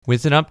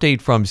With an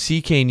update from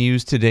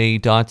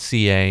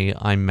cknewstoday.ca,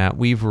 I'm Matt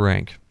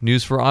Weaverank.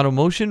 News for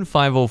Automotion,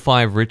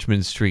 505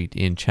 Richmond Street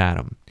in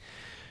Chatham.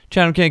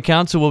 Chatham-Kent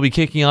Council will be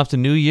kicking off the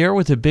new year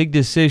with a big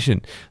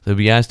decision. They'll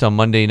be asked on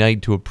Monday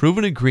night to approve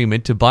an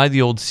agreement to buy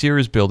the old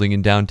Sears building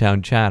in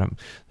downtown Chatham.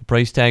 The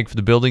price tag for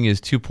the building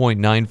is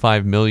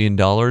 $2.95 million,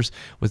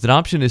 with an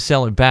option to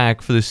sell it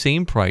back for the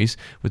same price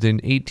within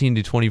 18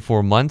 to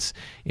 24 months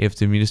if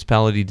the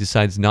municipality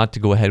decides not to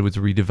go ahead with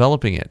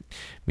redeveloping it.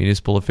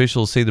 Municipal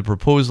officials say the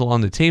proposal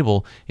on the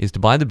table is to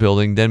buy the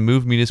building, then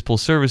move municipal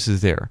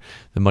services there.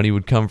 The money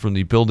would come from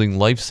the building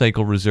life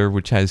cycle reserve,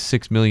 which has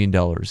 $6 million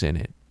in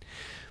it.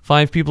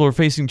 5 people are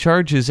facing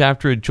charges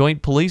after a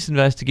joint police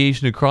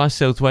investigation across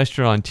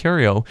southwestern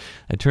Ontario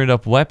that turned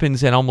up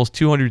weapons and almost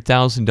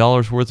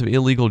 $200,000 worth of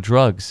illegal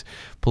drugs.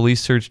 Police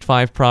searched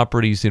 5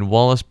 properties in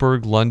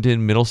Wallaceburg,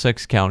 London,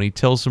 Middlesex County,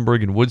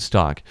 Tillsonburg, and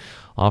Woodstock.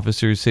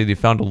 Officers say they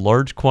found a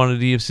large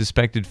quantity of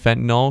suspected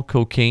fentanyl,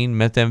 cocaine,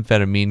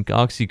 methamphetamine,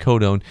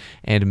 oxycodone,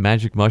 and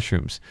magic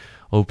mushrooms.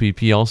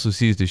 OPP also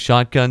seized a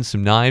shotgun,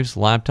 some knives,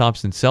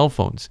 laptops, and cell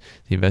phones.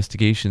 The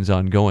investigation is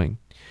ongoing.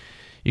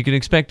 You can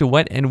expect a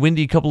wet and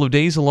windy couple of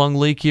days along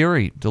Lake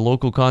Erie. The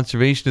local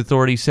conservation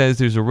authority says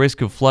there's a risk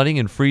of flooding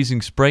and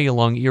freezing spray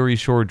along Erie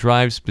Shore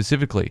Drive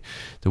specifically.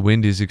 The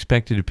wind is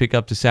expected to pick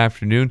up this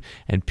afternoon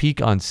and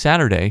peak on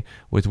Saturday,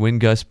 with wind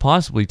gusts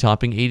possibly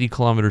topping 80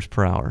 kilometers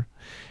per hour.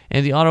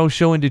 And the auto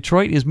show in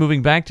Detroit is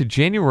moving back to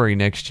January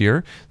next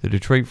year. The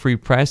Detroit Free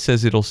Press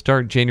says it'll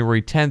start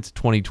January 10th,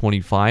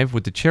 2025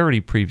 with the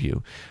charity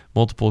preview.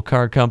 Multiple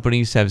car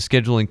companies have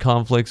scheduling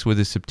conflicts with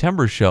the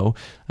September show.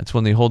 That's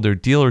when they hold their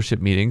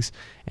dealership meetings,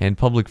 and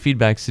public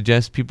feedback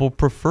suggests people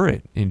prefer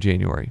it in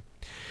January.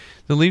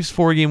 The Leafs'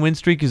 4-game win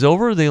streak is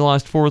over. They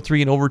lost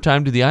 4-3 in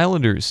overtime to the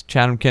Islanders.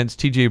 Chatham-Kent's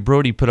TJ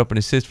Brodie put up an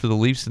assist for the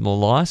Leafs in the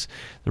loss.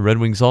 The Red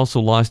Wings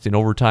also lost in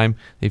overtime.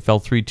 They fell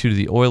 3-2 to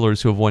the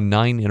Oilers, who have won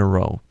 9 in a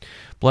row.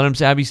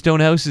 Blenheim's Abby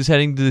Stonehouse is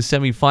heading to the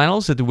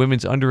semifinals at the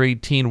Women's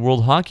Under-18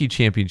 World Hockey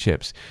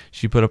Championships.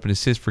 She put up an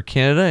assist for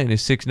Canada in a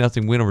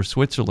 6-0 win over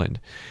Switzerland.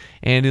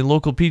 And in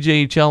local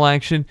PJHL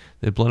action,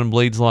 the Blenheim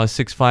Blades lost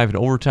 6-5 in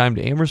overtime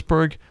to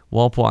Amherstburg.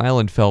 Walpole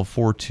Island fell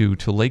 4-2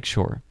 to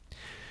Lakeshore.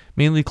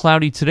 Mainly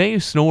cloudy today,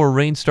 snow or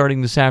rain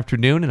starting this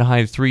afternoon and a high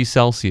of 3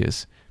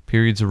 Celsius.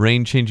 Periods of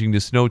rain changing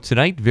to snow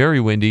tonight, very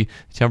windy,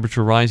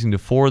 temperature rising to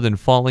 4, then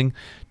falling.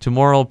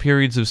 Tomorrow,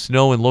 periods of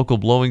snow and local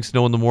blowing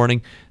snow in the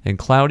morning, and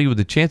cloudy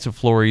with a chance of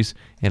flurries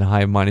and a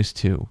high of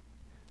 -2.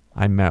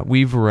 I'm Matt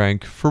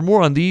Weaverank. For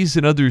more on these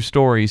and other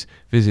stories,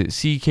 visit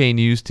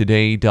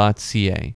cknewstoday.ca.